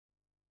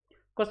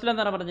Question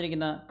എന്താണ്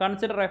പറഞ്ഞിരിക്കുന്നത്?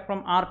 Consider F from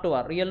R to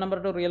R, real number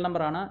two real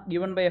number ആണ്,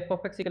 given by F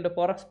of X equal to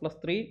 4x +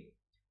 3.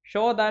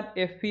 Show that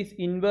F is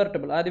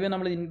invertible. ആദ്യമേ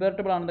നമ്മൾ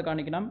invertible ആണെന്ന്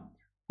കാണിക്കണം.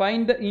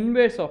 Find the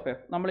inverse of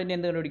F. നമ്മൾ ഇനി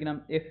എന്ത് കണ്ടുപിടിക്കണം?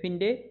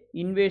 എഫിൻ്റെ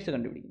ഇൻവേഴ്സ്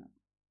കണ്ടുപിടിക്കണം.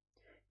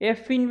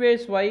 എഫ്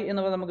ഇൻവേഴ്സ് വൈ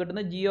എന്നുള്ളത് നമുക്ക്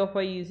കിട്ടുന്നത് G of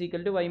Y is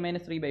equal to y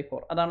 -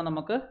 3/4. അതാണ്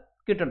നമുക്ക്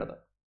കിട്ടേണ്ടത്.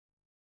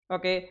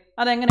 ഓക്കെ,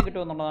 അതെങ്ങനെ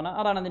കിട്ടുമെന്നുള്ളതാണ്,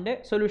 അതാണ് അതിൻ്റെ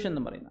സൊല്യൂഷൻ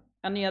എന്ന് പറയുന്നത്.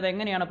 ഇനി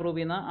അതെങ്ങനെയാണ് പ്രൂവ്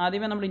ചെയ്യുന്നത്?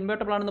 ആദ്യമേ നമ്മൾ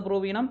ഇൻവേർട്ടബിൾ ആണെന്ന്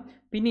പ്രൂവ് ചെയ്യണം,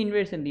 പിന്നെ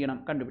ഇൻവേഴ്സ് എന്ത് ചെയ്യണം?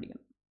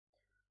 കണ്ടുപിടിക്കണം.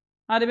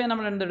 ആദ്യമേ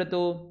നമ്മൾ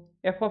എന്തെടുത്തു?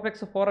 എഫ് ഓഫ്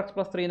എക്സ് 4x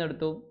 + 3 എന്ന്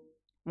എടുത്തു.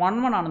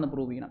 1 ആണെന്ന്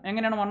പ്രൂവ് ചെയ്യണം.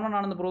 എങ്ങനെയാണ് 1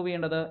 ആണെന്ന് പ്രൂവ്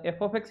ചെയ്യേണ്ടത്?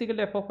 F of X equal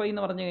to F of Y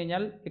എന്ന് പറഞ്ഞു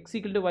കഴിഞ്ഞാൽ എക്സ്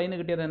ഈക്വൽ ടു വൈ എന്ന്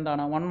കിട്ടിയത്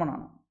എന്താണ്? 1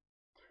 ആണ്.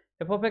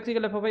 F of X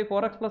equal to F of Y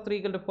 4x + 3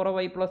 equal to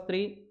 4y +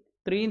 3.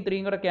 3യും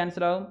 3യും കൂടെ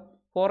ക്യാൻസൽ ആവും.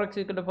 4x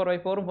ഈക്വൽ ടു 4y,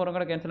 4ഉം 4ഉം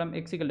കൂടെ ക്യാൻസൽ ആവും.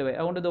 X equal to Y.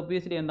 അതുകൊണ്ട് ഇത്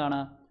ഒബ്വിയസ്ലി എന്താണ്?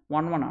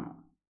 1 ആണ്.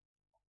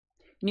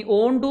 ഇനി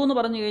ഓൺ ടു എന്ന്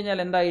പറഞ്ഞു കഴിഞ്ഞാൽ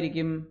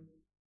എന്തായിരിക്കും?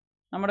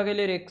 നമ്മുടെ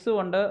കയ്യിൽ ഒരു എക്സും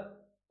ഉണ്ട്,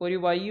 ഒരു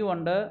വൈയും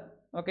ഉണ്ട്.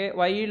 ഓക്കെ,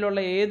 വൈയിലുള്ള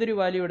ഏതൊരു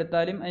വാല്യൂ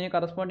എടുത്താലും അതിന്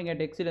കറസ്പോണ്ടിങ്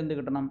ആയിട്ട് എക്സിൽ എന്ത്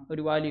കിട്ടണം?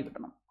 ഒരു വാല്യൂ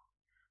കിട്ടണം.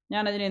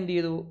 ഞാൻ അതിനെ എന്ത്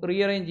ചെയ്തു?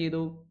 റീഅറേഞ്ച്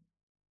ചെയ്തു.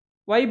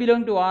 y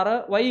belong to R,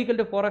 y equal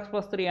to 4x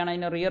 + 3 ആണ്.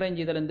 അതിനെ റീഅറേഞ്ച്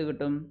ചെയ്താൽ എന്ത്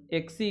കിട്ടും?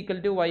 X equal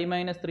to y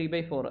 -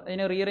 3/4.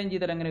 അതിനെ റീഅറേഞ്ച്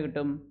ചെയ്താൽ എങ്ങനെ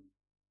കിട്ടും?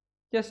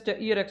 ജസ്റ്റ്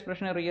ഈ ഒരു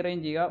എക്സ്പ്രഷനെ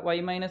റീഅറേഞ്ച് ചെയ്യുക. y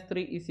 -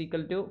 3 is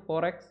equal to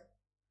 4x.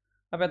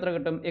 അപ്പോൾ എത്ര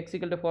കിട്ടും? X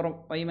equal to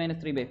 4y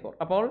 - 3/4.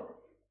 അപ്പോൾ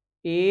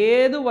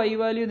ഏത് y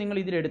വാല്യൂ നിങ്ങൾ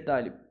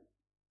ഇതിലെടുത്താലും,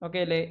 ഓക്കെ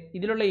അല്ലേ,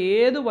 ഇതിലുള്ള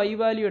ഏത് y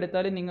വാല്യൂ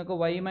എടുത്താലും നിങ്ങൾക്ക്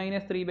y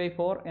 -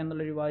 3/4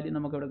 എന്നുള്ളൊരു വാല്യൂ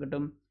നമുക്ക് ഇവിടെ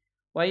കിട്ടും.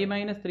 y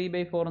 -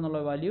 3/4 എന്നുള്ള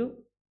വാല്യൂ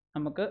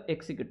നമുക്ക്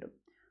എക്സ് കിട്ടും.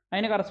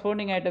 അതിന്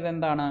കറസ്പോണ്ടിങ് ആയിട്ട്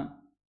എന്താണ്?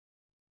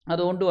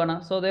 അതുകൊണ്ടുമാണ്.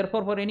 So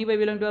therefore for any y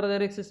belong to are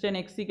there exist an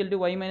x equal to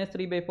y -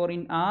 3/4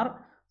 in are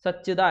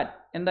such that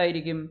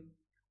എന്തായിരിക്കും?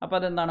 അപ്പോൾ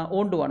അതെന്താണ്?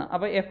 ഓൺ ടു ആണ്.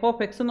 അപ്പോൾ എഫ്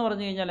ഓഫ് എക്സ് എന്ന്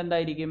പറഞ്ഞു കഴിഞ്ഞാൽ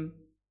എന്തായിരിക്കും?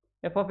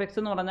 എഫ് ഓഫ് എക്സ്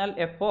എന്ന് പറഞ്ഞാൽ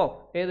എഫ് ഓഫ്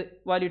ഏത്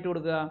വാല്യൂ ഇട്ട്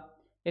കൊടുക്കുക?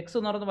 എക്സ്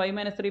എന്ന് പറയുന്നത് y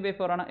 -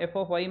 3/4 ആണ്. എഫ്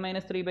ഓഫ് y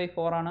 -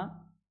 3/4 ആണ്.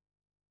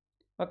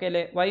 ഓക്കെ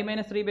അല്ലേ? y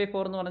 -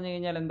 3/4 എന്ന് പറഞ്ഞു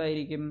കഴിഞ്ഞാൽ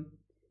എന്തായിരിക്കും?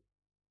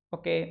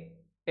 Okay,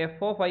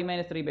 F of y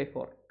 -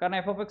 3/4. കാരണം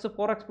എഫ് ഓഫ് എക്സ്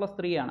 4x +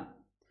 3 ആണ്.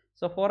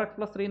 സോ 4x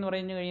 + 3 എന്ന്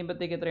പറഞ്ഞു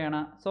കഴിയുമ്പോഴത്തേക്ക് എത്രയാണ്?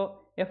 സോ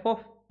എഫ്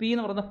ഓഫ് പി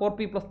എന്ന് പറയുന്നത്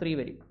 4p + 3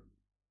 വരും.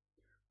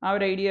 ആ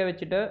ഒരു ഐഡിയ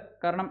വെച്ചിട്ട്,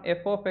 കാരണം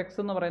എഫ് ഓഫ് എക്സ്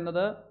എന്ന്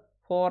പറയുന്നത്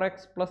 4x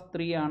 +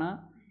 3 ആണ്.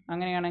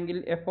 അങ്ങനെയാണെങ്കിൽ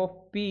എഫ് ഓഫ്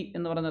പി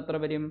എന്ന് പറയുന്നത് എത്ര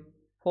വരും?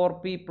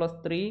 4p +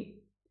 3.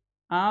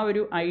 ആ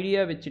ഒരു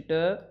ഐഡിയ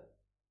വെച്ചിട്ട്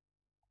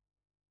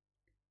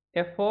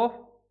എഫ് ഓഫ്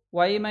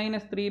y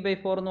 -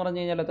 3/4 എന്ന് പറഞ്ഞു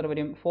കഴിഞ്ഞാൽ എത്ര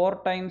വരും? 4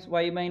 ടൈംസ്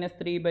y -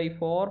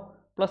 3/4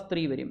 +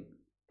 3 വരും.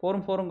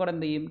 4ഉം 4ഉം കൂടെ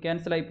എന്ത് ചെയ്യും?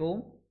 ക്യാൻസൽ ആയി പോവും.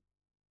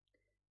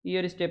 ഈ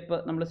ഒരു സ്റ്റെപ്പ്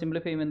നമ്മൾ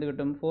സിംപ്ലിഫൈ ചെയ്യുമ്പോൾ എന്ത്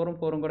കിട്ടും? 4ഉം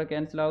 4ഉം കൂടെ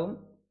ക്യാൻസൽ ആവും.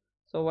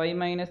 സോ y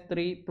 -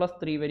 3 +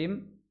 3 വരും,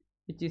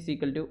 which is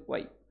equal to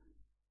y.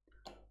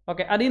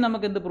 Okay, അതിൽ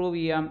നമുക്ക് എന്ത് പ്രൂവ്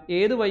ചെയ്യാം?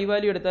 ഏത് y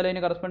വാല്യൂ എടുത്താലും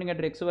അതിന് കറസ്പോണ്ടിങ്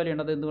ആയിട്ട് എക്സ് വാല്യൂ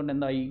ഉണ്ടത് എന്തുകൊണ്ട്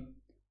എന്തായി?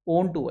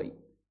 On to y.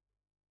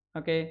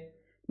 Okay,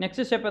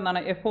 next step എന്താണ്?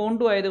 എഫ് ഓൺ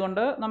ടു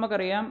ആയതുകൊണ്ട്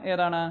നമുക്കറിയാം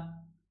ഏതാണ്?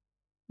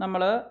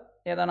 നമ്മൾ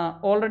ഏതാണ്?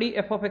 ഓൾറെഡി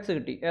എഫ് ഓഫ് എക്സ്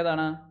കിട്ടി.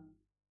 ഏതാണ്?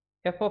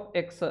 F of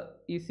X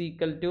is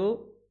equal to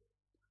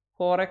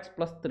 4x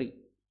 + 3.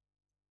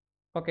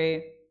 Okay,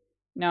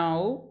 now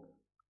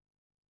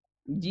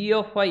G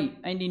of Y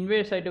അതിൻ്റെ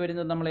ഇൻവേഴ്സ് ആയിട്ട്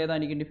വരുന്നത് നമ്മൾ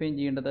ഏതായിരിക്കും ഡിഫൈൻ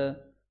ചെയ്യേണ്ടത്?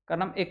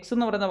 കാരണം എക്സ്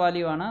എന്ന് പറയുന്ന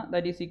വാല്യൂ ആണ്.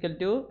 ദാറ്റ് ഈസ് ഈക്വൽ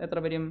ടു എത്ര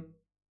വരും?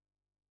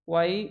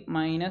 y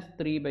 -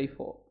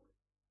 3/4.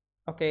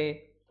 ഓക്കെ,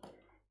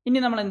 ഇനി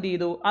നമ്മൾ എന്ത്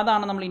ചെയ്തു?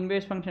 അതാണ് നമ്മൾ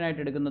ഇൻവേഴ്സ് ഫംഗ്ഷൻ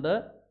ആയിട്ട് എടുക്കുന്നത്.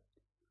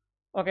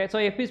 Okay, so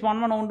F is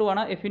 1 on to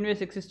ആണ്. എഫ്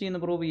ഇൻവേഴ്സ് എക്സിസ്റ്റ് എന്ന്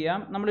പ്രൂവ്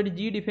ചെയ്യാം. നമ്മളൊരു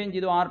ജി ഡിഫൈൻ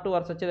ചെയ്തു, R to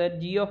are such that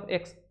G of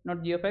X,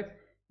 not G of X,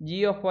 G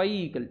of Y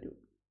equal to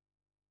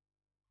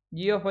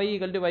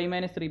y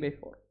 -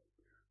 3/4.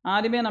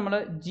 ആദ്യമേ നമ്മൾ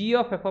G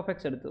of F of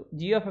X എടുത്തു.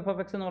 G of F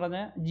of X എന്ന്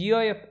പറഞ്ഞാൽ G O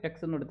F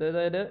X എന്ന് എടുത്തു.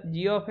 അതായത്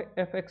G of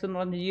F X എന്ന്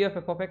പറഞ്ഞാൽ G of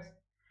F of X.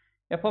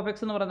 F of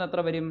X എന്ന് പറയുന്നത്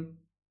എത്ര വരും?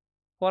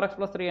 4x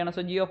 + 3 ആണ്.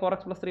 സോ ജി ഓഫ്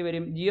 4x + 3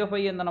 വരും. ജി ഓഫ്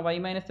വൈ എന്താണ്? y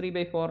 -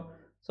 3/4.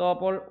 സോ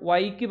അപ്പോൾ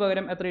വൈക്ക്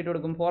പകരം എത്ര ഇട്ട്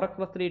കൊടുക്കും? 4x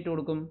 + 3 ഇട്ട്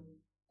കൊടുക്കും.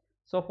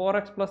 So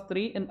 4x +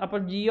 3. അപ്പോൾ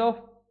ജി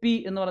ഓഫ് പി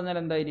എന്ന് പറഞ്ഞാൽ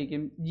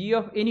എന്തായിരിക്കും? G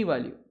of any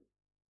value.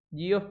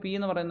 G of P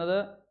എന്ന് പറയുന്നത്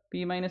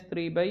p -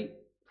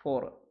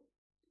 3/4.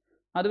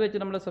 അത് വെച്ച്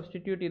നമ്മൾ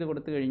സബ്സ്റ്റിറ്റ്യൂട്ട് ചെയ്ത്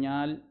കൊടുത്തു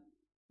കഴിഞ്ഞാൽ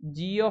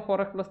G of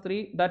 4x + 3,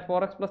 that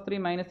 4x + 3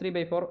 -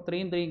 3/4,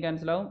 3യും 3യും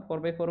cancel ആവും.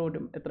 4/4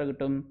 കിട്ടും. എത്ര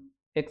കിട്ടും?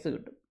 എക്സ്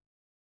കിട്ടും.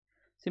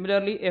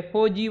 Similarly F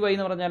O G Y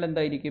എന്ന് പറഞ്ഞാൽ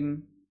എന്തായിരിക്കും?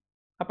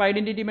 അപ്പോൾ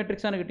ഐഡൻറ്റിറ്റി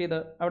മെട്രിക്സ് ആണ് കിട്ടിയത്.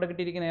 അവിടെ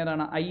കിട്ടിയിരിക്കുന്ന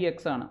ഏതാണ്? ഐ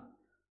എക്സ് ആണ്.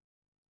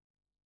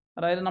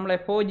 അതായത് നമ്മൾ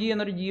എഫ് ഒ ജി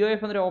എന്നൊരു ജി ഒ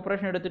എഫ് എന്നൊരു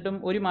ഓപ്പറേഷൻ എടുത്തിട്ടും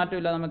ഒരു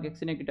മാറ്റമില്ല നമുക്ക്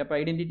എക്സിനെ കിട്ടുക. അപ്പോൾ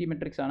ഐഡൻറ്റിറ്റി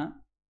മെട്രിക്സ് ആണ്.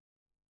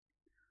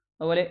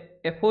 അതുപോലെ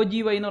എഫ് ഒ ജി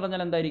വൈ എന്ന്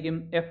പറഞ്ഞാൽ എന്തായിരിക്കും?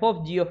 F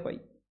of G of Y.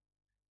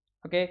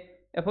 Okay,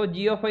 F of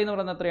G of Y എന്ന്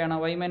പറയുന്നത് എത്രയാണ്?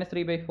 y -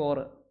 3/4.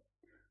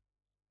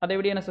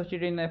 അതെവിടെയാണ്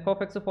സബ്സ്റ്റിറ്റ്യൂട്ട് ചെയ്യുന്നത്? എഫ്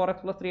ഓഫ് എക്സ് 4x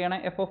 + 3 ആണ്.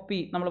 എഫ് ഓഫ് പി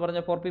നമ്മൾ പറഞ്ഞ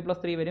 4p +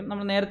 3 വരും.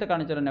 നമ്മൾ നേരത്തെ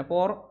കാണിച്ചു തന്നെ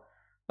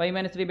 4y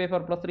 -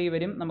 3/4 + 3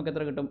 വരും. നമുക്ക്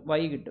എത്ര കിട്ടും?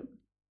 y കിട്ടും.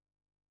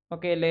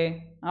 ഓക്കെ അല്ലേ?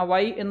 ആ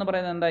y എന്ന്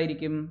പറയുന്നത്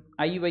എന്തായിരിക്കും?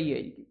 ഐ വൈ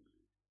ആയിരിക്കും.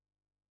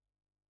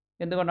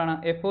 എന്തുകൊണ്ടാണ്?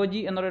 എഫ് ഒ ജി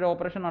എന്നൊരു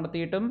ഓപ്പറേഷൻ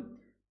നടത്തിയിട്ടും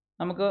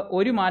നമുക്ക്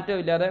ഒരു മാറ്റവും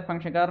ഇല്ലാതെ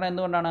ഫംഗ്ഷൻ. കാരണം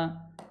എന്തുകൊണ്ടാണ്?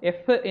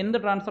 എഫ് എന്ത്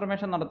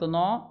ട്രാൻസ്ഫർമേഷൻ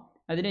നടത്തുന്നോ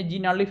അതിനെ ജി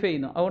നള്ളിഫൈ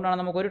ചെയ്യുന്നു. അതുകൊണ്ടാണ്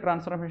നമുക്ക് ഒരു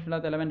ട്രാൻസ്ഫർമേഷൻ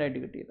ഇല്ലാത്ത എലമെൻ്റ് ആയിട്ട്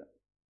കിട്ടിയത്.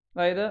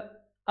 അതായത്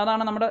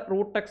അതാണ് നമ്മുടെ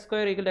root X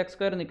square equal X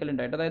square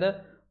നിൽക്കലുണ്ടായിട്ട്. അതായത്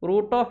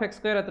റൂട്ട് ഓഫ് എക്സ്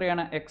സ്ക്വയർ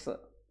എത്രയാണ്? എക്സ്.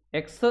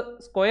 എക്സ്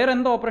സ്ക്വയർ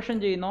എന്ത് ഓപ്പറേഷൻ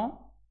ചെയ്യുന്നോ,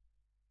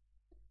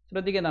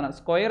 ശ്രദ്ധിക്കുന്നതാണ്,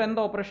 സ്ക്വയർ എന്ത്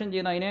ഓപ്പറേഷൻ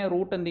ചെയ്യുന്നു അതിനെ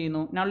റൂട്ട് എന്ത്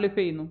ചെയ്യുന്നു?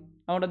 നള്ളിഫൈ ചെയ്യുന്നു.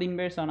 അതുകൊണ്ട് അത്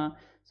ഇൻവേഴ്സ് ആണ്.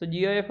 സോ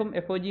ജി ഒ എഫും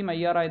എഫ് ഒ ജിയും ഐ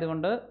ആർ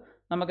ആയതുകൊണ്ട്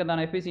നമുക്ക്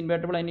എന്താണ്? F is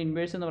invertible. അതിൻ്റെ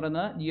ഇൻവേഴ്സ് എന്ന്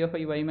പറയുന്നത് ജി ഓഫ്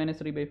ഐ വൈ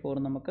 -3/4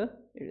 നമുക്ക്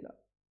എഴുതാം.